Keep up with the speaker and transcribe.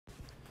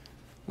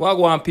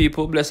Wagwan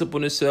people, bless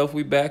upon yourself.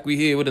 We back. We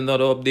here with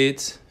another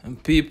update.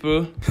 And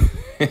people,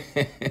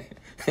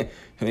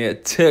 I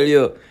tell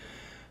you,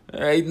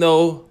 right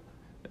now,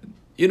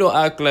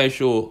 Alkaline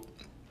show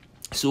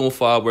soon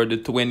forward the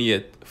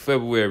 20th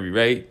February,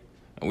 right?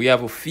 And we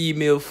have a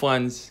female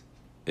fans.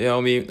 You know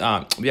what I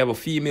mean? We have a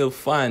female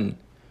fan,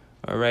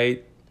 all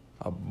right?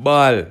 A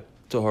ball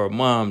to her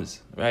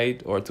moms,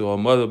 right? Or to her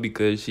mother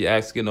because she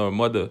asking her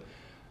mother,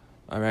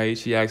 all right?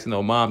 She asking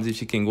her moms if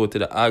she can go to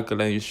the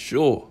Alkaline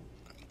show.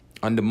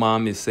 And the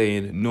mom is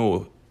saying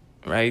no,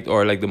 right?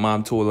 Or like the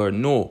mom told her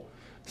no.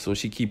 So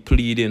she keep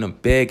pleading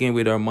and begging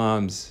with her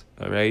moms,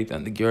 all right?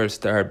 And the girl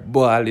start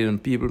bawling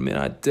and people, man,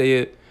 I tell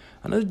you,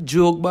 I'm not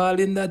joke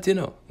bawling that,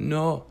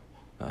 No,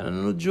 I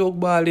don't know joke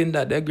bawling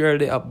that. That girl,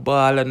 they a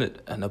ball and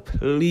a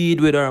plead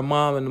with her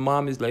mom. And the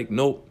mom is like,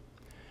 nope.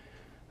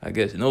 I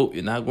guess, nope,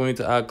 you're not going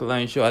to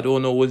Alkaline show. I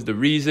don't know what's the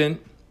reason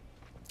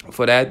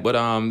for that. But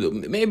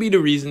maybe the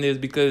reason is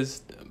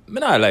because,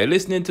 man, I like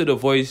listening to the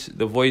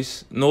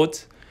voice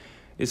note.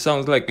 It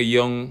sounds like a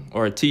young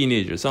or a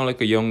teenager. It sounds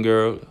like a young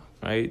girl,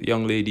 right?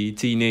 Young lady,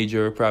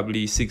 teenager,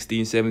 probably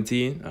 16,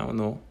 17. I don't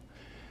know.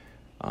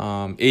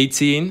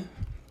 18,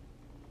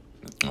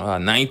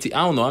 19.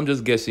 I don't know. I'm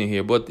just guessing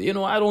here. But,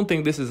 I don't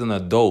think this is an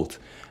adult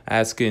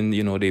asking,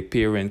 their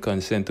parent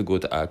consent to go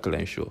to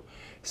Alkaline show.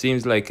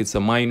 Seems like it's a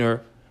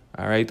minor,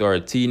 all right, or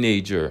a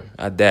teenager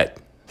at that.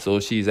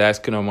 So she's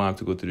asking her mom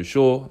to go to the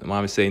show. The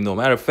mom is saying no.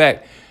 Matter of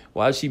fact,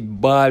 while she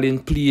bawling,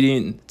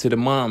 pleading to the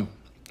mom,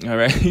 all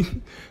right,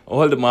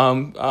 all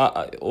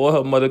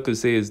her mother could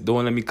say is,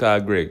 don't let me call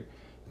Greg.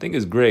 I think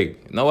it's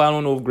Greg. No, I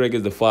don't know if Greg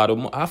is the father.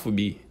 Have to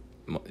be.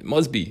 It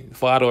must be the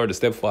father or the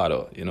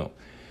stepfather,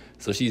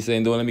 So she's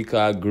saying, don't let me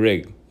call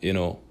Greg,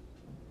 And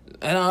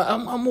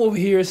I'm over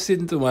here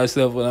sitting to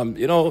myself and I'm,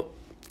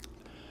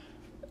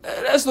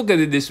 let's look at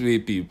it this way,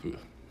 people.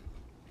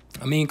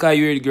 I mean, cause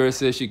you hear the girl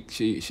say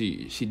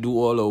she do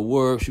all her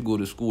work, she go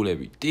to school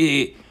every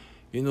day.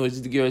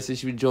 The girl says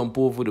she would jump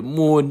over the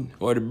moon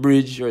or the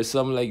bridge or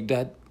something like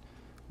that.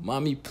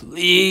 Mommy,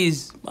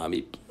 please.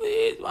 Mommy,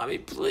 please. Mommy,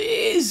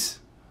 please.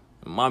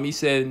 And mommy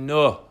said,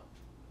 no.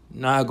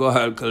 Nah, go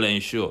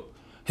Alkaline show.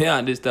 You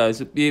understand?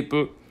 So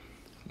people,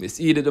 it's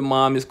either the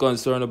mom is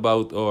concerned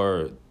about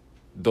her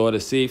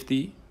daughter's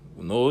safety.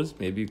 Who knows?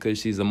 Maybe because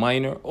she's a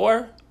minor.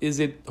 Or is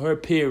it her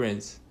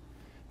parents?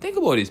 Think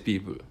about these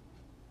people.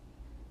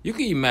 You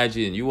can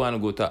imagine you want to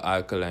go to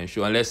Alkaline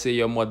show. And let's say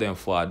your mother and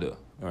father,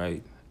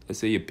 right? Let's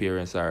say your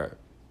parents are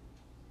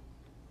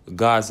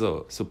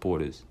Gaza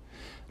supporters.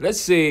 Let's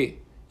say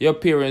your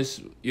parents,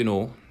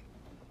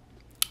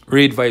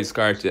 raid Vibes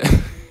Cartel.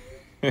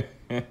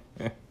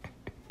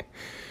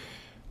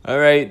 All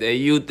right, and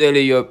you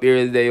telling your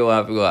parents that you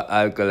want to go to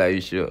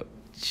Alkaline show.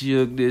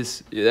 Check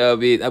this, you know what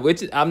I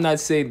mean? I'm not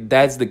saying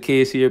that's the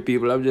case here,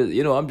 people.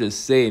 I'm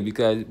just saying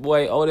because,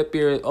 boy, all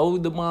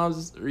the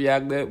moms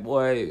react that,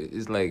 boy,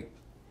 it's like,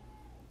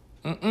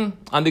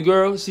 And the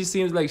girl, she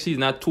seems like she's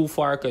not too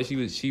far because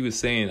she was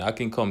saying I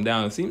can come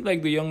down. It seems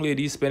like the young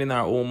lady is spending her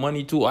own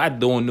money too. I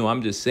don't know.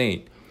 I'm just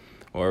saying,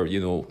 or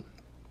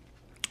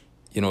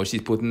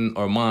she's putting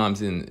her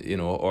moms in,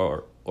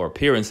 or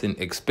parents in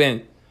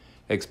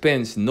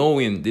expense,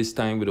 knowing this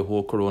time with the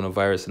whole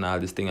coronavirus and all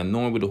this thing, and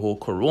knowing with the whole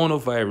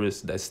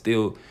coronavirus that's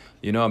still,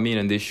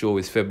 and this show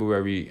is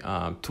February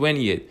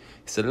 20th.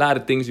 It's a lot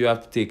of things you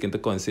have to take into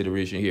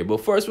consideration here. But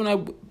first, when I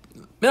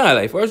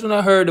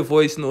heard the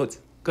voice notes.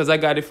 Because I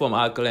got it from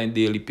Alkaline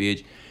Daily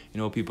page.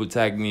 People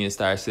tag me and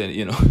start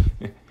saying,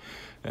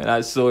 And I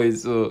saw it.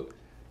 So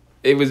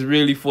it was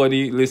really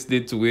funny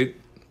listening to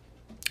it.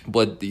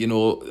 But,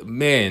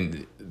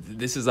 man,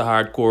 this is a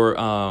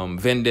hardcore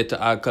vendetta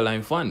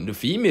Alkaline fan. The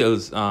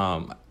females,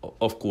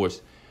 of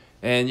course.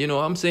 And,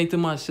 I'm saying to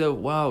myself,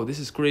 wow, this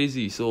is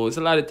crazy. So it's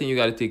a lot of things you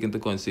got to take into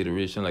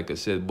consideration, like I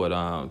said. But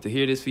to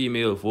hear this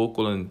female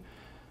vocal and,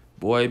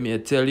 boy, me I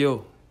tell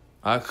you,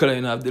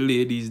 Alkaline have the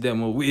ladies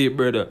them away,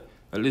 brother.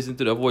 I listened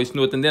to the voice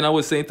note, and then I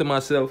was saying to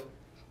myself,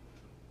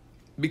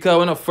 because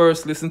when I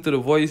first listened to the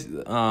voice,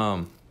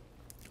 the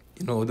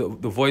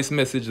voice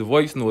message, the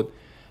voice note,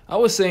 I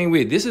was saying,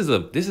 wait, this is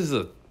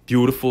a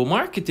beautiful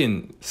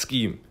marketing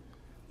scheme,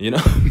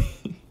 what I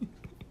mean?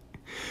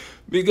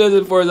 Because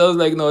at first I was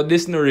like, no,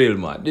 this is not real,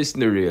 man. This is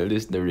not real.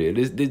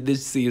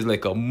 This seems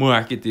like a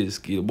marketing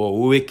scheme, but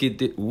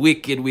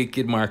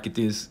wicked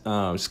marketing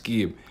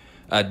scheme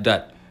at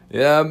that. You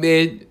know what I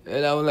mean?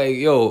 And I was like,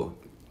 yo.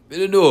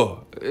 I don't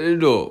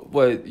know.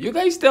 But you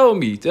guys tell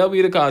me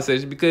the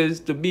concept, because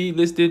to be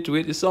listening to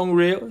it, the song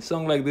real. A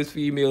song like this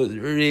female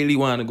really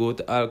want to go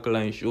to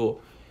Alkaline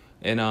show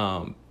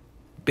and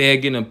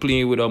begging and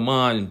pleading with her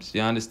moms.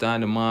 You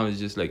understand? The mom is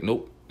just like,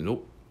 nope.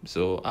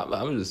 So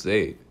I'm just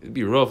saying, it'd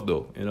be rough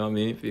though. You know what I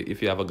mean?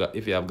 If you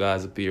have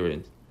God's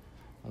appearance,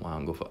 I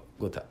want to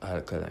go to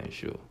Alkaline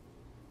show.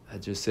 I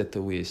just set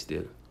away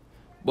still.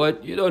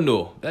 But you don't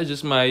know. That's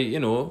just my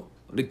little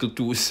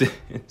 2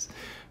 cents.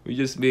 We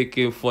just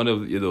making fun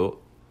of,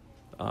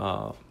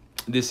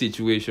 this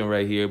situation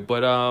right here.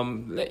 But,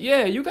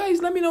 yeah, you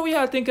guys let me know what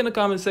y'all think in the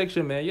comment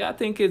section, man. Y'all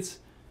think it's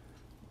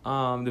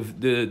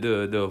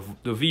the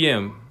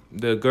VM,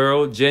 the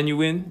girl,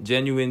 genuine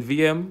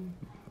VM,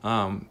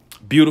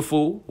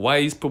 beautiful,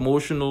 wise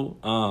promotional,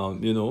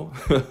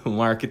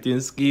 marketing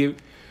scheme,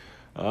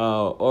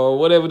 or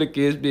whatever the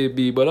case may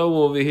be. But I'm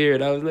over here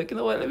and I was like, you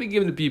know what, let me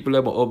give the people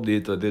an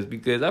update on this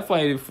because I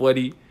find it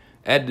funny.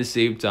 At the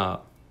same time,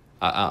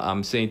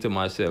 I'm saying to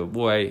myself,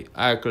 boy,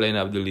 Alkaline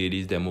have the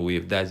ladies them away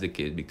if that's the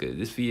case because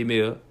this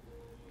female,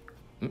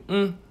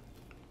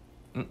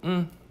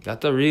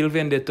 that's a real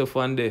vendetta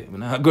fun there.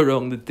 When I go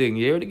wrong the thing,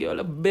 you hear the girl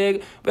a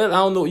beg. Well, I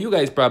don't know. You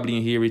guys probably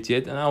didn't hear it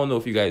yet, and I don't know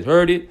if you guys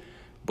heard it,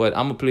 but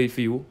I'm gonna play it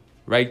for you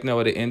right now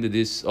at the end of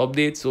this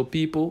update. So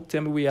people,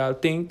 tell me what y'all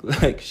think.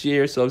 Like,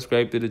 share,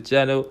 subscribe to the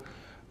channel,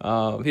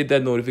 hit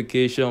that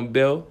notification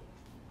bell,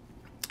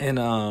 and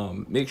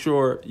make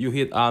sure you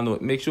hit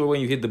make sure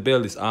when you hit the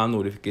bell, it's on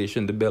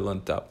notification, the bell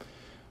on top.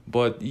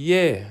 But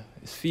yeah,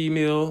 it's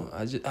female.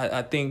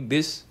 I think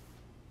this,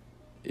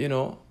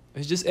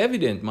 it's just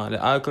evident, man.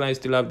 The Alkaline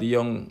still have the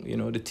young,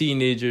 the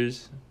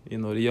teenagers, the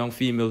young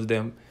females,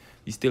 them.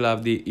 You still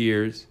have their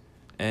ears.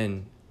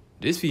 And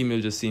this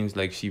female just seems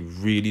like she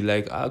really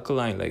like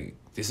Alkaline. Like,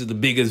 this is the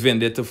biggest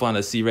vendetta fan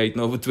I see right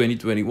now for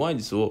 2021.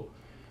 So,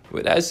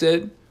 with that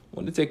said, I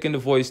want to take in the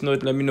voice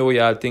note. Let me know what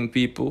y'all think,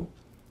 people.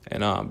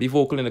 And be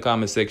vocal in the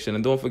comment section.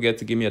 And don't forget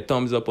to give me a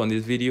thumbs up on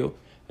this video.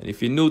 And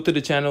if you're new to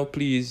the channel,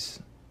 please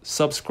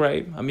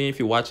subscribe. I mean, if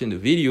you're watching the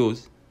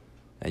videos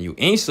and you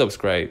ain't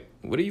subscribed,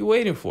 what are you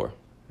waiting for?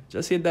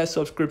 Just hit that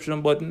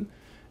subscription button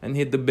and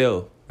hit the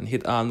bell and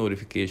hit all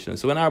notifications.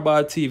 So when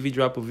Arbad TV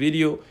drop a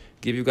video,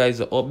 give you guys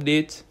an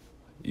update,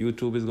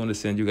 YouTube is going to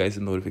send you guys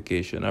a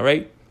notification. All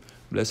right?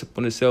 Bless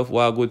upon yourself,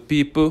 while good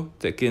people.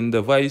 Take in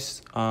the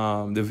voice,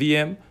 the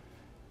VM.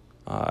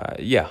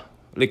 Yeah,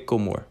 let's go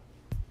more.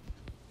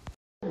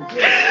 Please,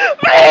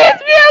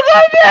 me a go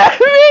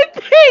me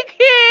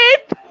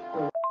ticket.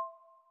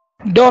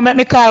 Don't make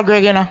me call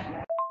Greg,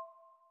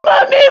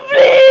 Mommy,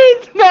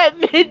 please, let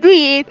me do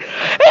it.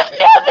 If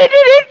never did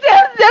it,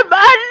 tell them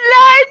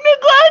online. Me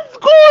go to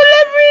school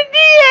every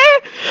day.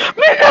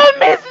 Me no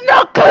miss no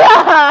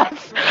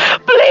class.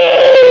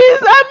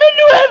 Please, I me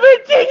do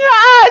everything you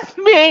ask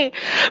me.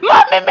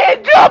 Mommy, me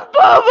jump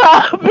over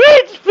a bridge.